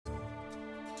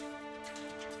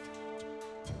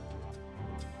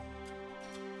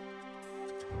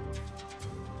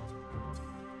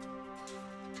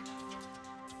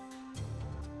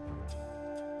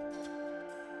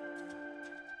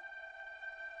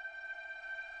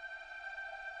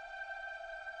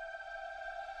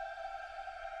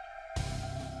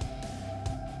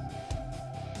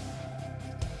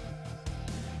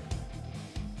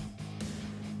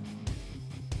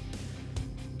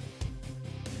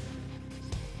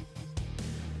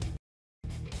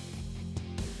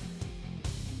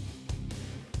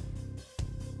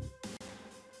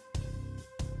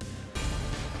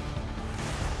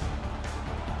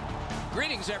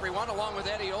Greetings, everyone. Along with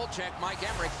Eddie Olczyk, Mike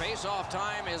Emmerich. Face-off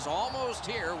time is almost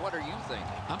here. What are you thinking?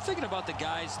 I'm thinking about the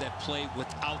guys that play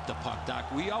without the puck,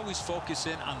 Doc. We always focus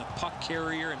in on the puck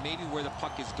carrier and maybe where the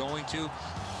puck is going to.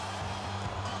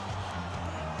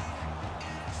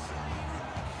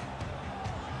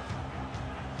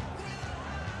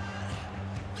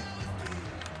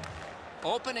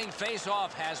 Opening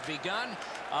face-off has begun.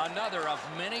 Another of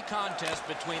many contests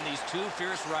between these two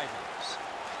fierce rivals.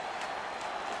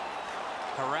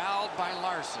 Corralled by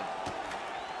Larson.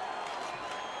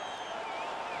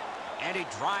 And he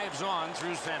drives on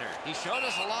through center. He showed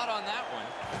us a lot on that one.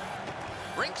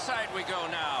 Rinkside we go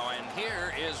now, and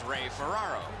here is Ray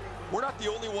Ferraro. We're not the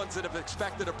only ones that have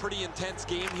expected a pretty intense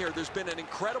game here. There's been an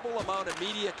incredible amount of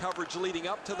media coverage leading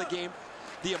up to the game.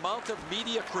 The amount of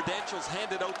media credentials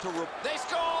handed out to... They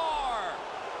score!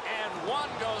 And one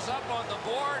goes up on the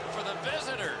board for the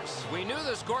visitors. We knew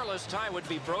the scoreless tie would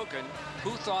be broken.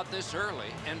 Who thought this early?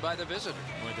 And by the visitors.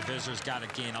 Boy, the visitors got to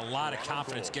gain a lot of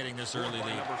confidence getting this early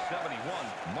lead. Number 71,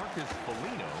 Marcus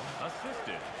Foligno,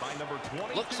 assisted by number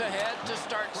 20. Looks ahead to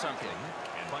start something.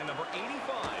 And by number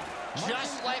 85.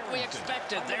 Just like we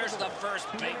expected, there's the first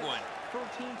big one.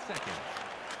 13 seconds.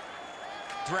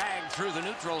 Dragged through the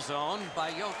neutral zone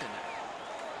by Jokinen.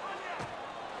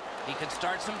 He could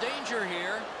start some danger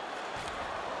here.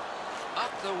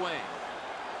 Up the wing.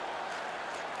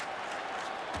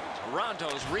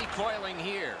 Toronto's recoiling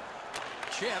here.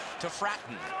 Chip to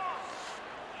Fratton.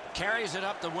 Carries it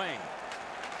up the wing.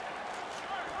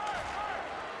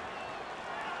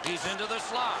 He's into the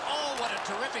slot. Oh, what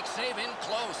a terrific save in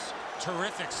close.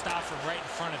 Terrific stop from right in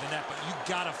front of the net, but you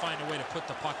got to find a way to put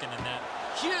the puck in the net.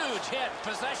 Huge hit.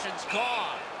 Possession's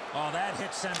gone. Oh, that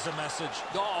hit sends a message.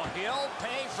 Oh, he'll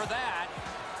pay for that.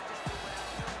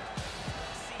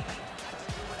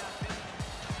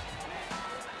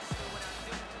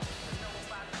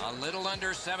 A little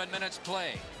under 7 minutes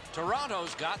play.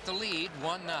 Toronto's got the lead,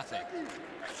 1-0.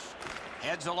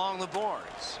 Heads along the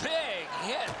boards. Big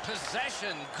hit.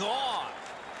 Possession gone.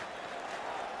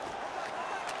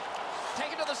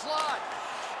 Take it to the slot.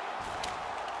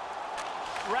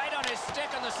 Right on his stick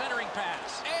on the centering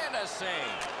pass. And a save.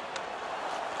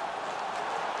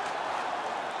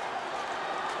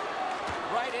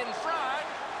 Right in front.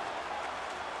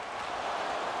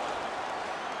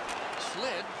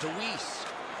 Slid to Weiss.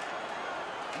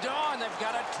 Dawn, they've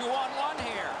got a 2-on-1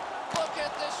 here. Look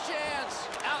at this chance.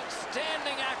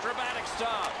 Outstanding acrobatic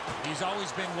stuff. He's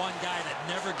always been one guy that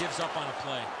never gives up on a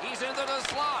play. He's into the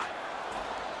slot.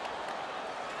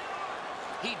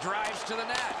 He drives to the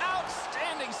net.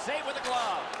 Outstanding save with a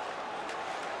glove.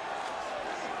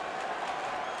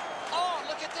 Oh,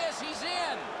 look at this. He's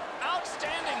in.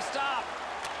 Outstanding stop.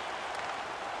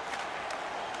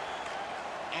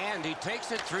 And he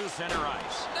takes it through center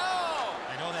ice. No!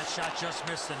 I know that shot just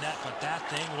missed the net, but that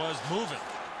thing was moving.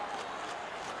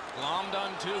 Glommed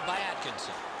onto by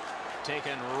Atkinson.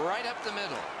 Taken right up the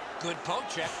middle. Good poke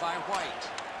check by White.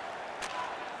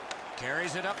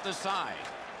 Carries it up the side.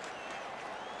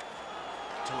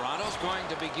 Toronto's going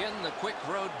to begin the quick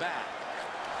road back.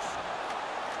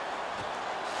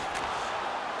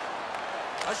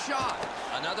 A shot.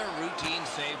 Another routine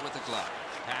save with the glove.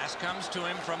 Pass comes to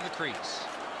him from the crease.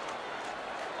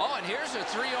 Oh, and here's a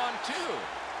 3-on-2.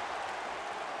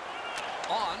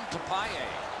 On to Paille.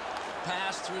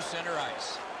 Pass through center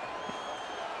ice.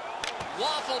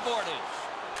 Waffle boarded.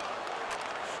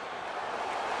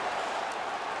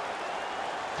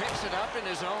 Picks it up in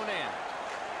his own end.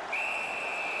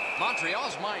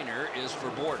 Montreal's minor is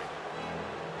for boarding.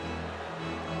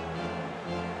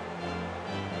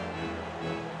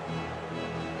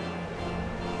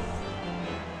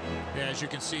 Yeah, as you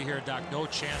can see here, Doc, no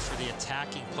chance for the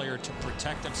attacking player to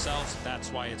protect themselves.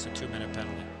 That's why it's a 2-minute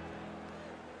penalty.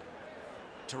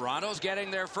 Toronto's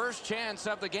getting their first chance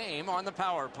of the game on the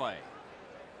power play.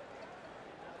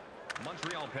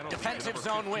 Montreal penalty. Defensive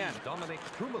zone win. Dominic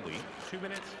Kumali, 2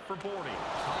 minutes for boarding.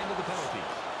 Time of the penalty.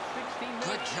 16 minutes.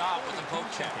 Good job with the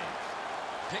poke check.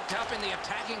 Picked up in the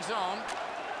attacking zone.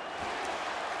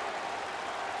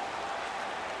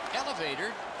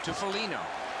 Elevator to Foligno.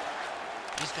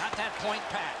 He's got that point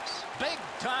pass. Big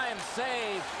time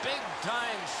save. Big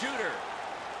time shooter.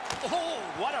 Oh,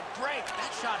 what a break.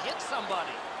 That shot hit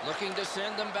somebody. Looking to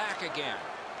send them back again.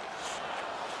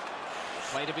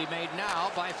 Play to be made now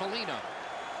by Foligno.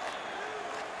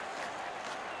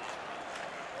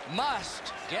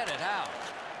 Must get it out.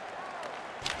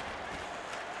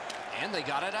 And they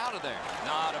got it out of there.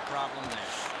 Not a problem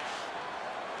there.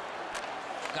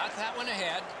 Got that one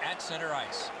ahead at center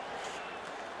ice.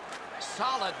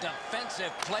 Solid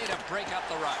defensive play to break up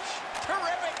the rush.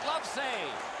 Terrific glove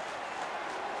save.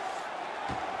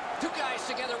 Two guys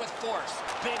together with force.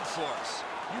 Big force.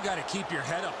 You got to keep your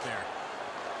head up there.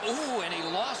 Ooh, and he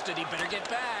lost it. He better get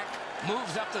back.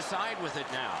 Moves up the side with it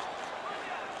now.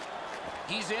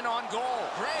 He's in on goal.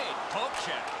 Great. Poke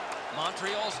check.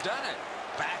 Montreal's done it.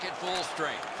 Back at full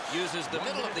strength. Uses the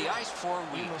middle of the ice for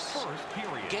weeks.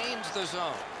 Gains the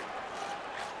zone.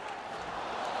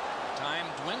 Time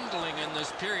dwindling in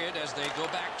this period as they go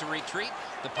back to retreat.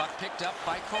 The puck picked up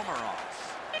by Komarov.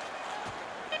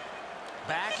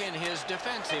 Back in his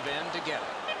defensive end to get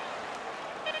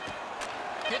it.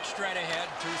 Pitched right ahead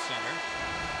through center.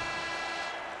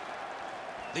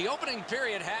 The opening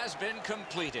period has been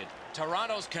completed.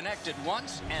 Toronto's connected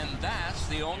once, and that's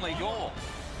the only goal.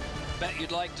 Bet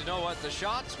you'd like to know what the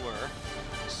shots were.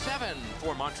 7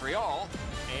 for Montreal,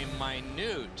 a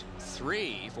minute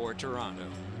 3 for Toronto.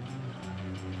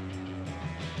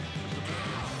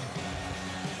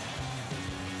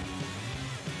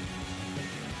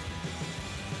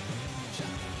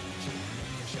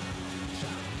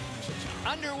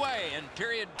 Underway in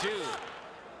period 2.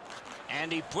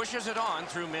 And he pushes it on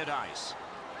through mid-ice.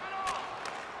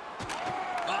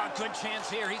 Oh, good chance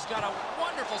here. He's got a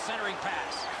wonderful centering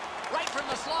pass. Right from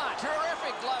the slot.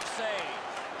 Terrific glove save.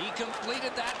 He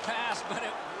completed that pass, but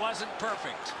it wasn't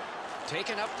perfect.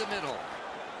 Taken up the middle.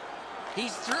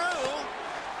 He's through.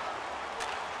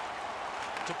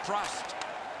 To Prost.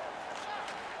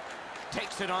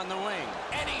 Takes it on the wing.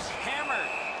 And he's hammered.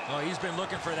 Oh, he's been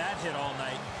looking for that hit all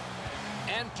night.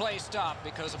 And play stopped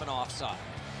because of an offside.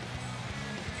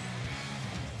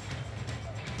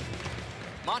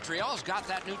 Montreal's got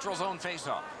that neutral zone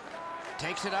faceoff.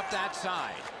 Takes it up that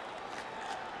side.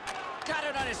 Got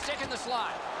it on his stick in the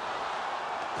slot.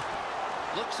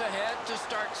 Looks ahead to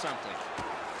start something.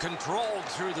 Controlled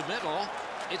through the middle.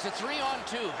 It's a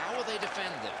 3-on-2. How will they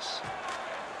defend this?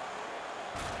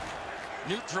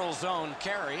 Neutral zone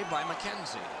carry by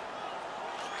McKenzie.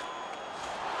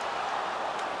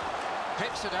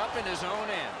 Picks it up in his own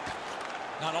end.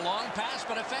 Not a long pass,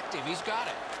 but effective. He's got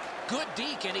it. Good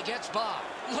deke, and he gets by.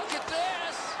 Look at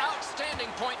this! Outstanding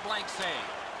point-blank save.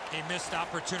 A missed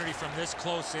opportunity from this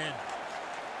close in.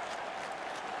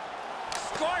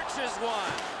 Scorches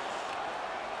one.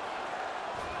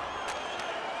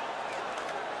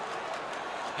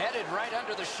 Headed right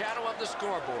under the shadow of the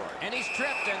scoreboard. And he's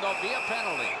tripped, and there'll be a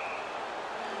penalty.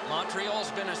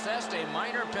 Montreal's been assessed a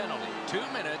minor penalty. 2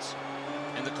 minutes.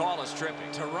 And the call is tripping.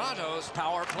 Toronto's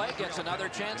power play gets another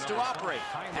chance to operate.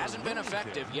 Hasn't been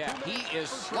effective yet. He is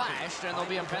slashed, and there'll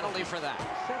be a penalty for that.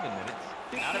 7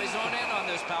 minutes. Out of his own end on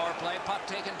this power play. Puck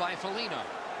taken by Foligno.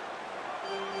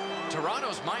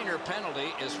 Toronto's minor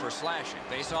penalty is for slashing.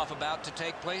 Face-off about to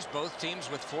take place. Both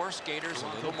teams with 4 skaters.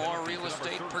 A little more real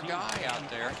estate per guy out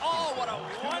there. Oh, what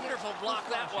a wonderful block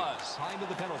that was. Time of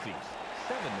the penalties.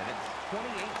 7 minutes,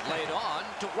 28. Laid on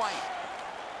to White.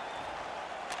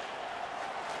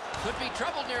 Could be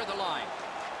trouble near the line.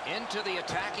 Into the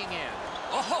attacking end.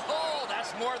 Oh,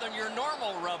 that's more than your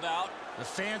normal rub out. The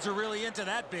fans are really into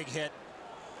that big hit.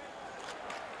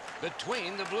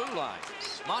 Between the blue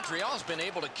lines. Montreal's been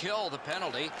able to kill the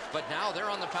penalty, but now they're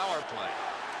on the power play.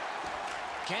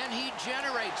 Can he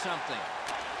generate something?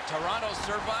 Toronto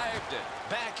survived it.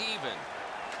 Back even.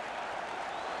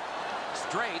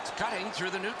 Straight's cutting through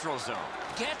the neutral zone.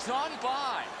 Gets on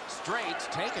by. Straight's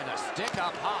taking a stick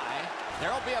up high.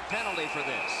 There'll be a penalty for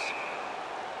this.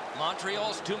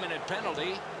 Montreal's 2-minute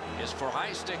penalty is for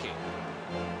high sticking.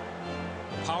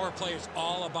 Power play is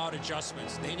all about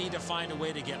adjustments. They need to find a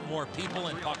way to get more people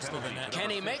and pucks to the net. Can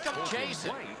he make them chase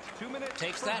it?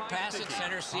 Takes that pass at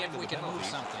center, see if we can move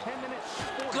something.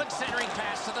 Good centering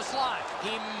pass to the slot.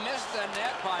 He missed the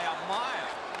net by a mile.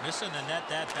 Missing the net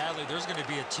that badly, there's going to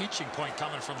be a teaching point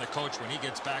coming from the coach when he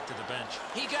gets back to the bench.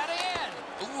 He got in.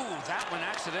 Ooh, that one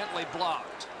accidentally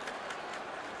blocked.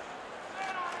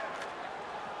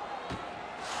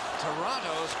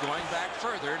 Toronto's going back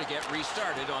further to get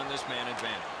restarted on this man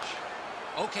advantage.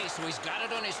 Okay, so he's got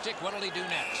it on his stick. What'll he do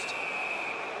next?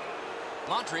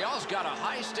 Montreal's got a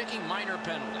high-sticking minor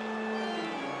penalty.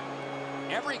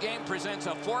 Every game presents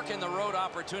a fork-in-the-road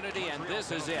opportunity, and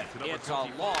this is it. It's a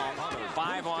long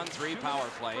 5-on-3 power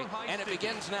play, and it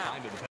begins now.